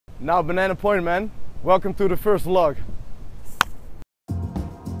Now Banana Point, man. Welcome to the first vlog.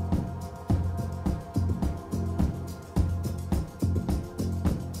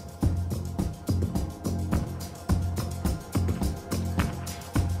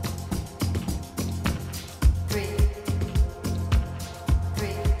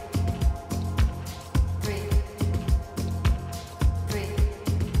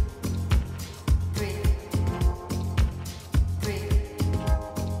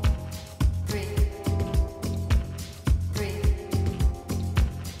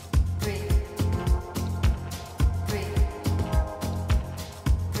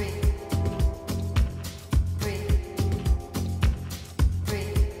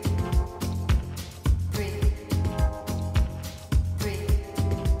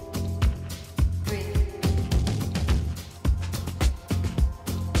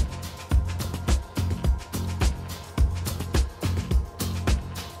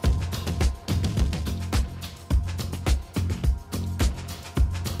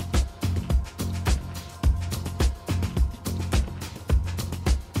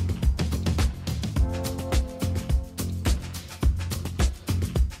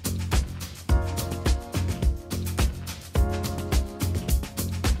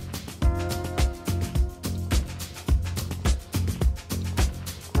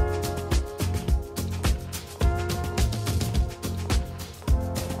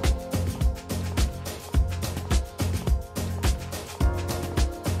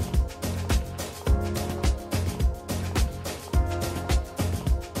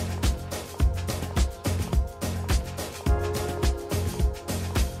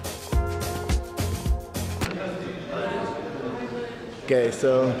 Okay,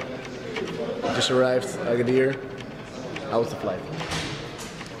 so just arrived Agadir. How was the flight?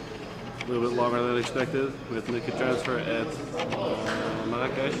 A little bit longer than expected. We had to make a transfer at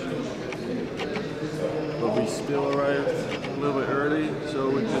Marrakesh. But we still arrived a little bit early, so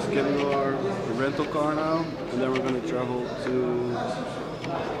we're just getting our rental car now, and then we're going to travel to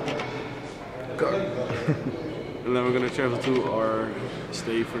and then we're going to travel to our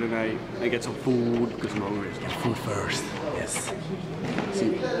stay for the night and get some food because I'm hungry. Food first. Yes. See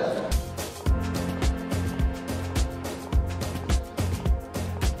you.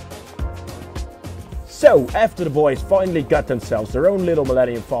 So, after the boys finally got themselves their own little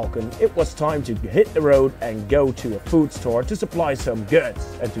Millennium Falcon, it was time to hit the road and go to a food store to supply some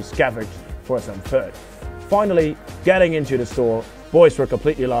goods and to scavenge for some food. Finally, getting into the store, boys were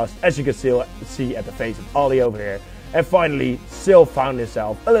completely lost, as you can see at the face of Ollie over here. And finally, Sil found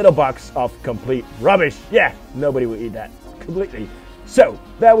himself a little box of complete rubbish. Yeah, nobody would eat that. Completely. So,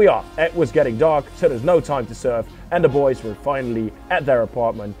 there we are. It was getting dark, so there's no time to surf, and the boys were finally at their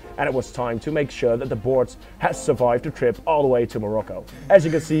apartment, and it was time to make sure that the boards had survived the trip all the way to Morocco. As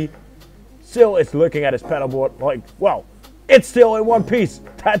you can see, Sil is looking at his paddleboard like, well, it's still in one piece.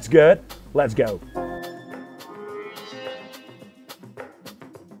 That's good. Let's go.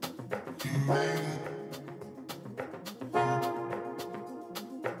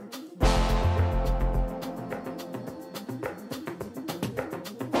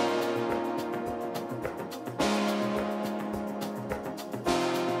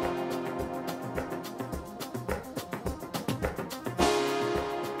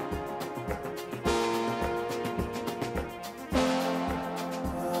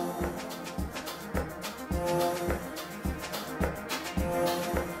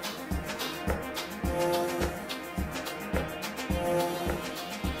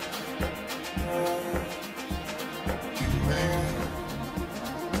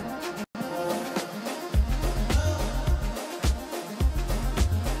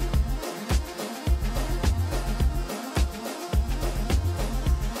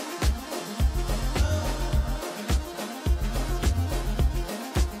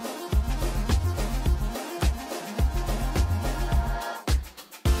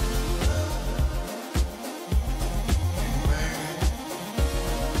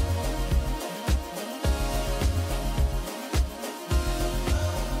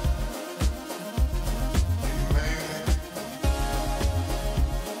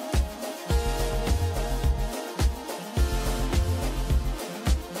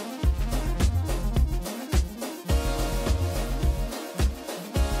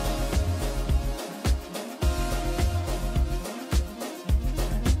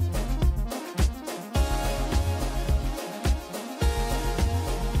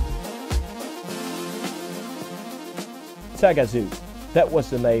 Taghazout. That was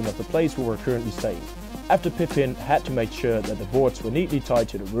the name of the place we were currently staying. After Pippin had to make sure that the boards were neatly tied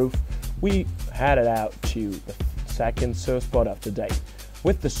to the roof, we headed out to the second surf spot of the day.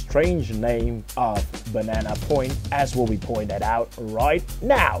 with the strange name of Banana Point, as will be pointed out right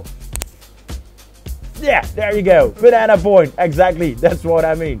now. Yeah, there you go, Banana Point, exactly, that's what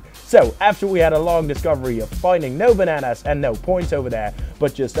I mean. So, after we had a long discovery of finding no bananas and no points over there,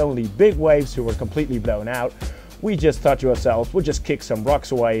 but just only big waves who were completely blown out, we just thought to ourselves, we'll just kick some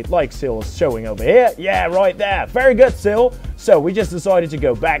rocks away, like Sil is showing over here. Yeah, right there. Very good, Sil. So we just decided to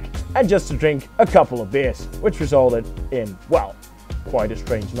go back and just to drink a couple of beers, which resulted in, well, quite a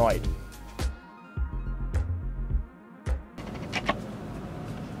strange night.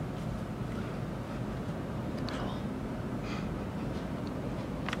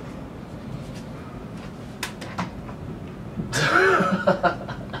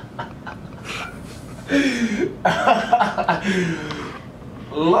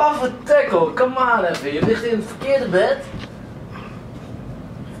 Love tackle, come on even, je ligt in het verkeerde bed.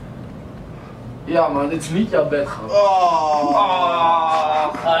 Ja man, dit is niet jouw bed, gast.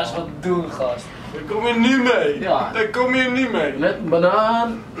 Ga eens wat doen, gast. Daar kom je niet mee. Ja. Daar kom je niet mee. Met een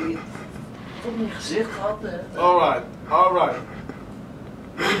banaan. Tot in je gezicht gehad, hè. Alright, alright.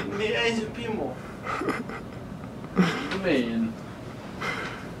 Niet eens een piemel. Wat meen je?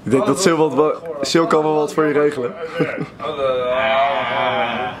 Ik denk dat Sil kan wel wat voor je regelen.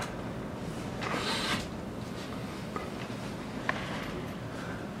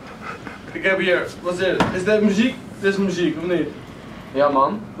 Ik heb hier, wat is dit? Is dit muziek? Dit is muziek, of niet? Ja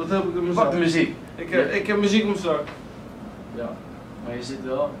man. Wat heb ik in mijn Pak zak? de muziek. Ik heb muziek in mijn zak. Ja, maar je zit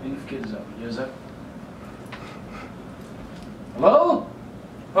wel in de verkeerde zak. Je zak. Hallo?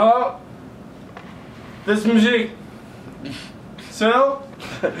 Hallo? Dit is muziek. Sil?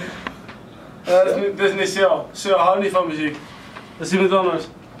 Dit is niet Sil. Sil houdt niet van muziek. Dat is iemand anders.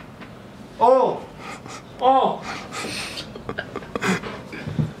 Oh! Oh!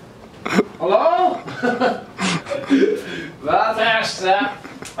 Hallo? Wat is dat?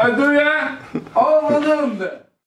 Wat doe je? Oh, wat doen we?